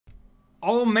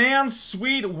Oh man,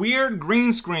 sweet, weird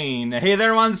green screen. Hey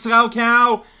there, one Slug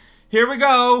Cow. Here we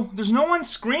go. There's no one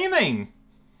screaming.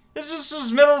 It's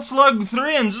just Metal Slug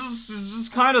 3 and it's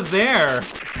just kind of there.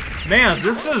 Man,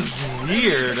 this is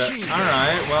weird.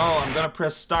 Alright, well, I'm gonna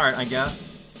press start, I guess.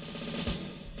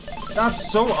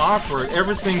 That's so awkward.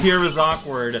 Everything here is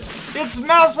awkward. It's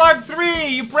Metal Slug 3!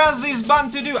 You press these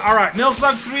buttons to do. Alright, Metal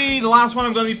Slug 3, the last one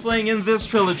I'm gonna be playing in this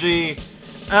trilogy.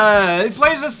 It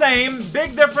plays the same.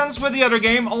 Big difference with the other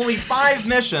game. Only 5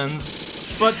 missions.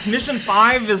 But mission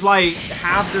 5 is like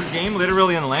half this game,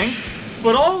 literally in length.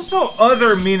 But also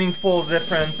other meaningful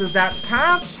difference is that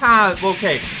paths have...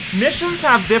 Okay, missions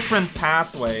have different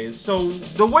pathways. So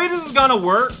the way this is gonna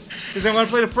work is I'm gonna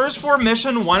play the first 4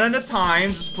 missions one at a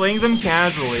time, just playing them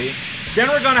casually. Then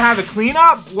we're gonna have a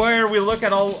cleanup where we look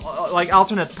at all like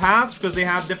alternate paths because they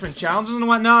have different challenges and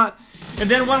whatnot. And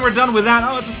then when we're done with that,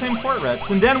 oh, it's the same portraits.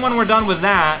 And then when we're done with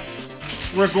that,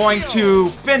 we're going to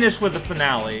finish with the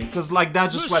finale. Because, like,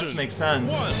 that just what makes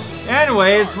sense.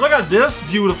 Anyways, look at this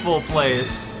beautiful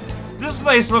place. This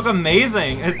place looks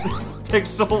amazing. It takes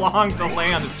so long to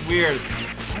land. It's weird.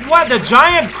 What, the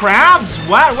giant crabs?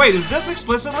 What? Wait, is this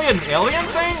explicitly an alien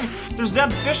thing? There's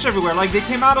dead fish everywhere. Like, they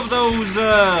came out of those,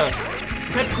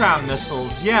 pit crab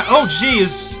missiles. Yeah. Oh,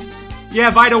 jeez. Yeah,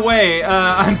 by the way,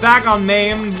 I'm back on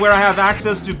MAME, where I have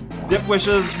access to dip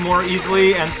wishes more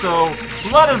easily, and so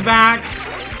blood is back.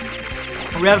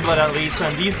 Red blood, at least,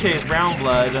 and in these cases, brown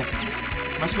blood. Am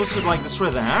I supposed to, like, destroy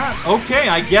that? Okay,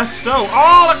 I guess so.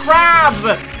 All the crabs!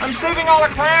 I'm saving all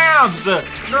the crabs!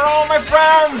 They're all my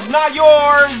friends, not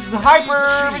yours!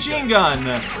 Hyper machine gun!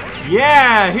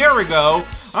 Yeah, here we go.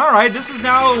 Alright, this is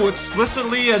now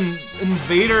explicitly an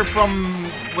invader from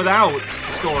without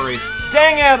story.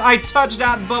 Dang it! I touched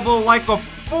that bubble like a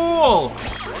fool!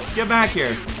 Get back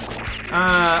here.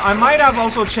 I might have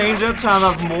also changed it to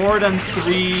have more than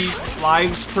 3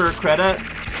 lives per credit,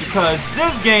 because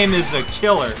this game is a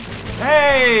killer.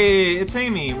 Hey! It's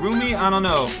Amy. Rumi? I don't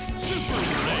know.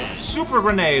 Super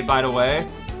grenade, by the way.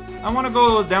 I want to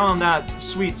go down on that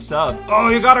sweet sub. Oh,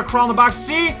 you gotta crawl in the box.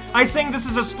 See? I think this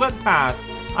is a split path.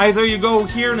 Either you go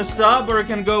here in a sub, or it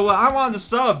can go... I want the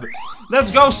sub. Let's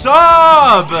go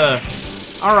sub!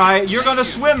 Alright, you're gonna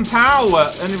swim,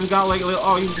 pow! And we've got like a little...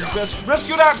 Oh, you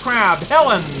rescue that crab!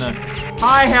 Helen!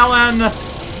 Hi, Helen!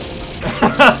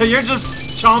 You're just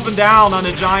chomping down on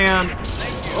a giant...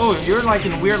 Oh, you're like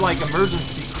in weird like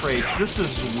emergency crates. This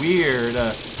is weird.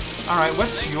 Alright,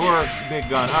 what's your big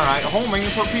gun? Alright, homing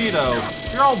torpedo.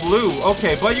 You're all blue.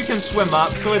 Okay, but you can swim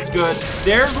up, so it's good.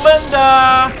 There's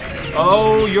Linda!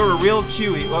 Oh, you're a real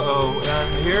cutie. Uh-oh.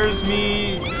 And here's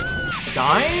me...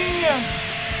 dying?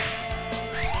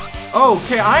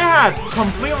 Okay, I had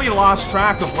completely lost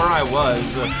track of where I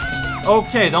was.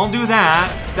 Okay, don't do that.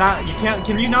 That you can't.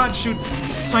 Can you not shoot?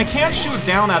 So I can't shoot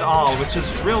down at all, which is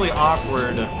really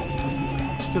awkward.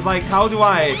 Cause like, how do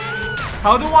I?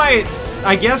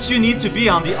 I guess you need to be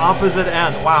on the opposite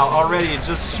end. Wow, already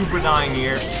just super dying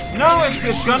here. No,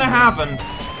 it's gonna happen.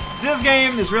 This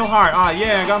game is real hard. Ah,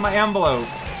 yeah, I got my envelope.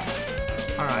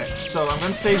 All right, so I'm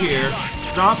gonna stay here.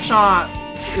 Drop shot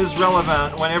is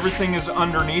relevant when everything is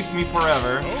underneath me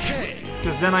forever.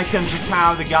 Because then I can just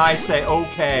have the guy say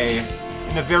okay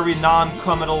in a very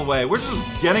non-committal way. We're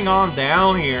just getting on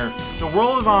down here. The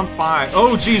world is on fire.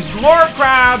 Oh geez, more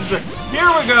crabs! Here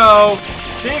we go!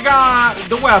 They got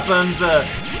the weapons.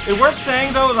 It's worth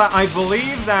saying though that I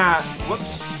believe that...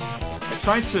 Whoops. I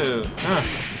tried to...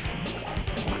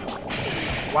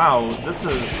 Wow, this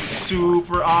is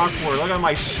super awkward. Look at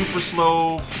my super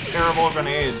slow, terrible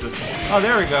grenades. Oh,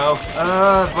 there we go.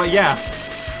 But yeah.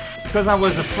 Because I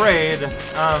was afraid,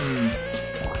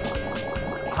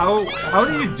 how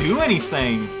do you do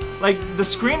anything? Like, the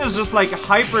screen is just, like,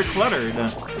 hyper-cluttered.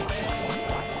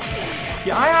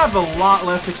 Yeah, I have a lot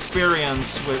less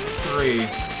experience with 3.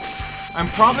 I'm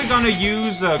probably gonna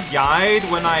use a guide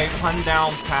when I hunt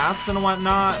down paths and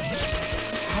whatnot.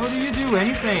 How do you do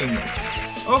anything?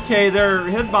 Okay, their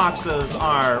hitboxes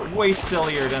are way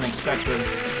sillier than expected.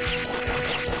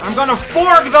 I'm gonna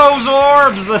fork those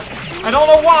orbs! I don't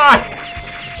know why!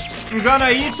 I'm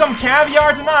gonna eat some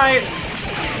caviar tonight!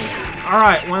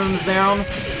 Alright, one's down.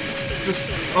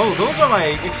 Just... Oh, those are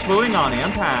like exploding on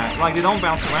impact. Like they don't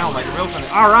bounce around like real things.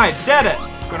 Alright, dead it!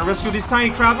 Gonna rescue these tiny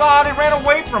crabs. Ah, they ran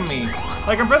away from me!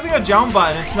 Like I'm pressing a jump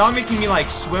button, it's not making me like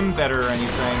swim better or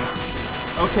anything.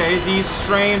 Okay, these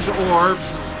strange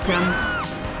orbs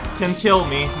can kill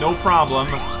me, no problem.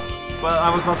 But I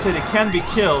was about to say they can be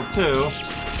killed too.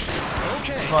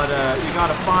 But you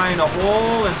gotta find a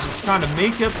hole and just kind of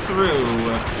make it through.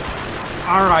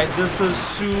 Alright, this is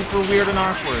super weird and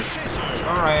awkward.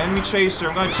 Alright, enemy chaser.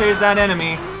 I'm gonna chase that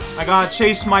enemy. I gotta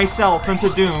chase myself into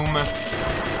doom.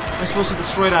 Am I supposed to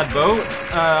destroy that boat?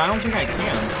 I don't think I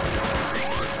can.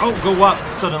 Oh, go up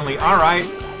suddenly. Alright.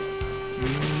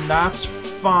 That's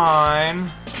fine.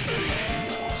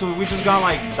 So we just got,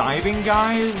 like, diving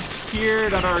guys here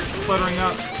that are cluttering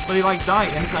up. But they, like, die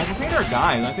inside. I don't think they're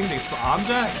guys. I think it's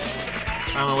objects.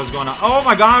 I don't know what's going on. Oh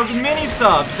my god,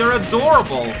 mini-subs! They're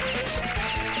adorable!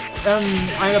 And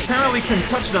I apparently can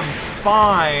touch them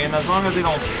fine, as long as they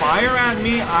don't fire at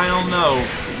me. I don't know.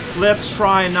 Let's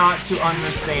try not to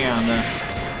understand.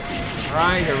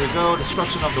 Alright, here we go.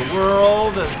 Destruction of the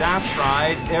world. That's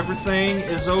right. Everything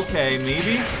is okay,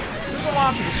 maybe? There's a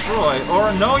lot to destroy.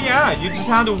 Or, no, yeah, you just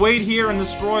had to wait here and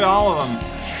destroy all of them.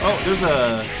 Oh, there's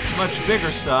a much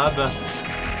bigger sub.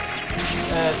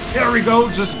 There we go,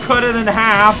 just cut it in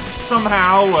half,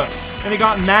 somehow. And he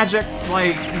got magic,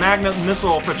 like, magnet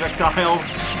missile projectiles.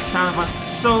 Kind of fun.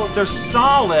 So, they're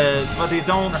solid, but they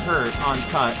don't hurt on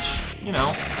touch. You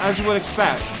know, as you would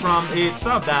expect from a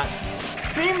sub that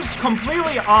seems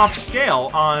completely off scale,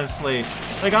 honestly.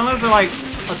 Like, unless they're, like,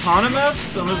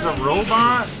 autonomous, unless they're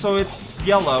robot, so it's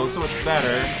yellow, so it's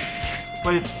better.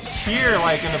 But it's here,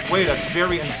 like, in a way that's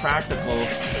very impractical.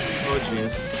 Oh,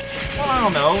 jeez. Well, I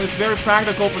don't know. It's very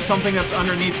practical for something that's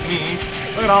underneath me.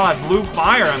 Look at all that blue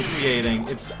fire I'm creating.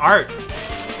 It's art.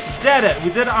 We did it.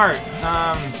 We did art.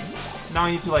 Now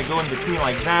I need to, like, go in between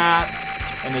like that.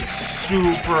 And it's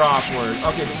super awkward.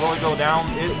 Okay, will it go down?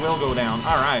 It will go down.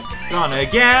 Alright. Gonna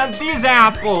get these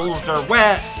apples. They're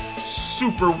wet.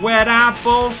 Super wet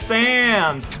apple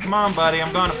stands. Come on, buddy.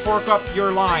 I'm gonna fork up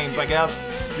your lines, I guess.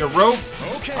 Your rope?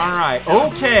 Okay. Alright.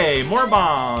 Okay. More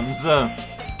bombs.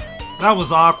 That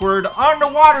was awkward.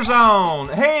 Underwater zone!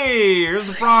 Hey, here's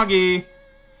the froggy.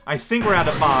 I think we're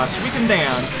at the boss. We can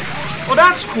dance. Oh,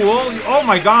 that's cool. Oh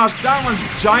my gosh, that one's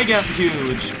giant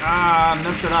huge. Ah, I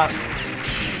messed it up.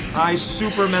 I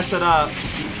super messed it up.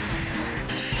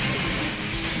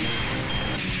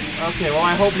 Okay, well,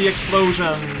 I hope the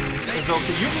explosion is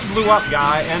okay. You just blew up,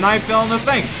 guy, and I fell in the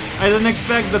thing. I didn't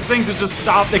expect the thing to just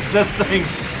stop existing.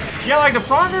 Yeah, like, the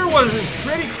Frogger is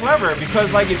pretty clever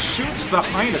because, like, it shoots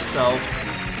behind itself.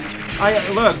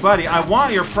 Look, buddy, I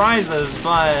want your prizes,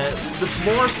 but the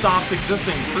floor stops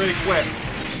existing pretty quick.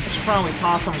 I should probably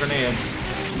toss some grenades.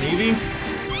 Maybe?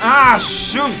 Ah,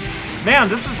 shoot! Man,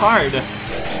 this is hard.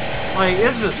 Like,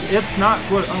 it's not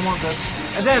good. I want this.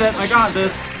 I did it. I got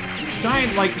this. Can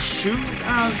I, like, shoot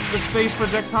the space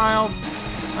projectiles?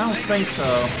 I don't think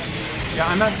so. Yeah,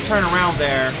 I meant to turn around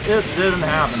there. It didn't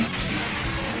happen.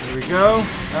 Here we go.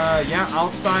 Yeah,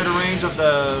 outside the range of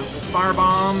the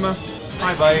firebomb.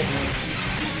 Bye, buddy.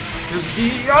 There's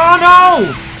the... Oh,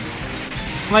 no!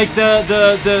 Like,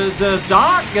 the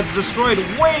dock gets destroyed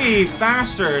way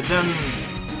faster than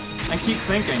I keep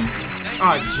thinking.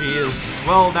 Oh, jeez.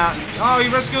 Well, that... Oh, he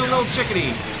rescued a little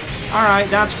chickadee. Alright,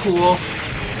 that's cool.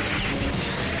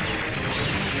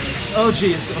 Oh,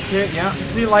 jeez. Okay, yeah.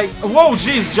 See, like... Whoa,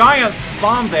 jeez. Giant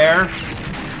bomb there.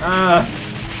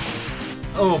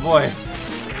 Oh, boy.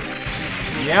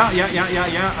 Yeah.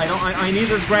 I need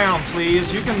this ground,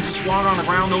 please. You can just walk on the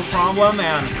ground, no problem,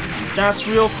 and that's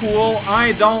real cool.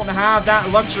 I don't have that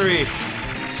luxury.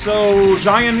 So,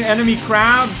 giant enemy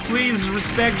crab, please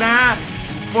respect that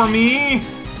for me.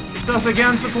 It's us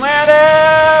against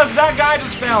Atlantis! That guy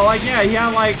just fell. Like, yeah, he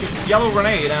had, like, yellow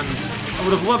grenade, and I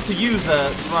would have loved to use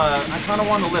it, but I kind of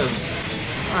want to live.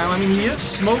 Alright, I mean, he is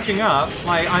smoking up.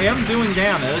 Like, I am doing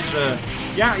damage.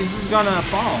 Yeah, he's just gonna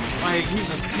fall. Like,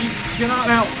 he cannot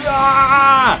now.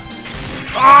 Ah!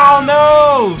 Oh,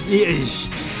 no!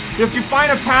 If you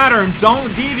find a pattern,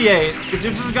 don't deviate, because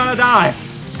you're just gonna die.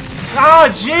 Oh,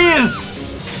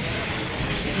 jeez!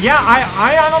 Yeah,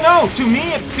 I don't know. To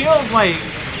me, it feels like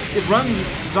it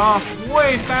runs off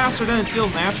way faster than it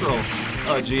feels natural.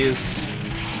 Oh, jeez.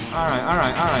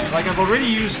 Alright. Like, I've already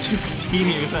used 2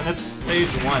 continues, and it's stage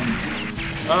 1.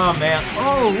 Oh, man.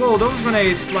 Oh, whoa, those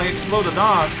grenades, like, explode the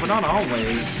docks, but not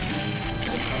always.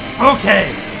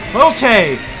 Okay!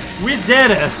 We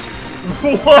did it!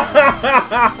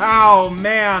 Wow,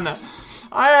 man!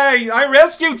 I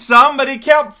rescued some, but he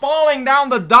kept falling down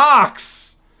the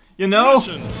docks! You know?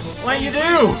 Like you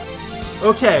do!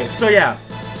 Okay, so yeah.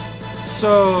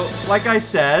 So, like I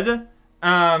said,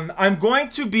 I'm going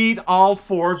to beat all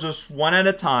 4 just one at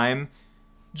a time.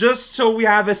 Just so we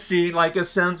have a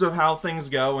sense of how things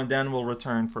go, and then we'll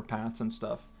return for paths and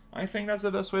stuff. I think that's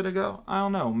the best way to go. I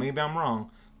don't know, maybe I'm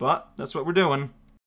wrong. But, that's what we're doing.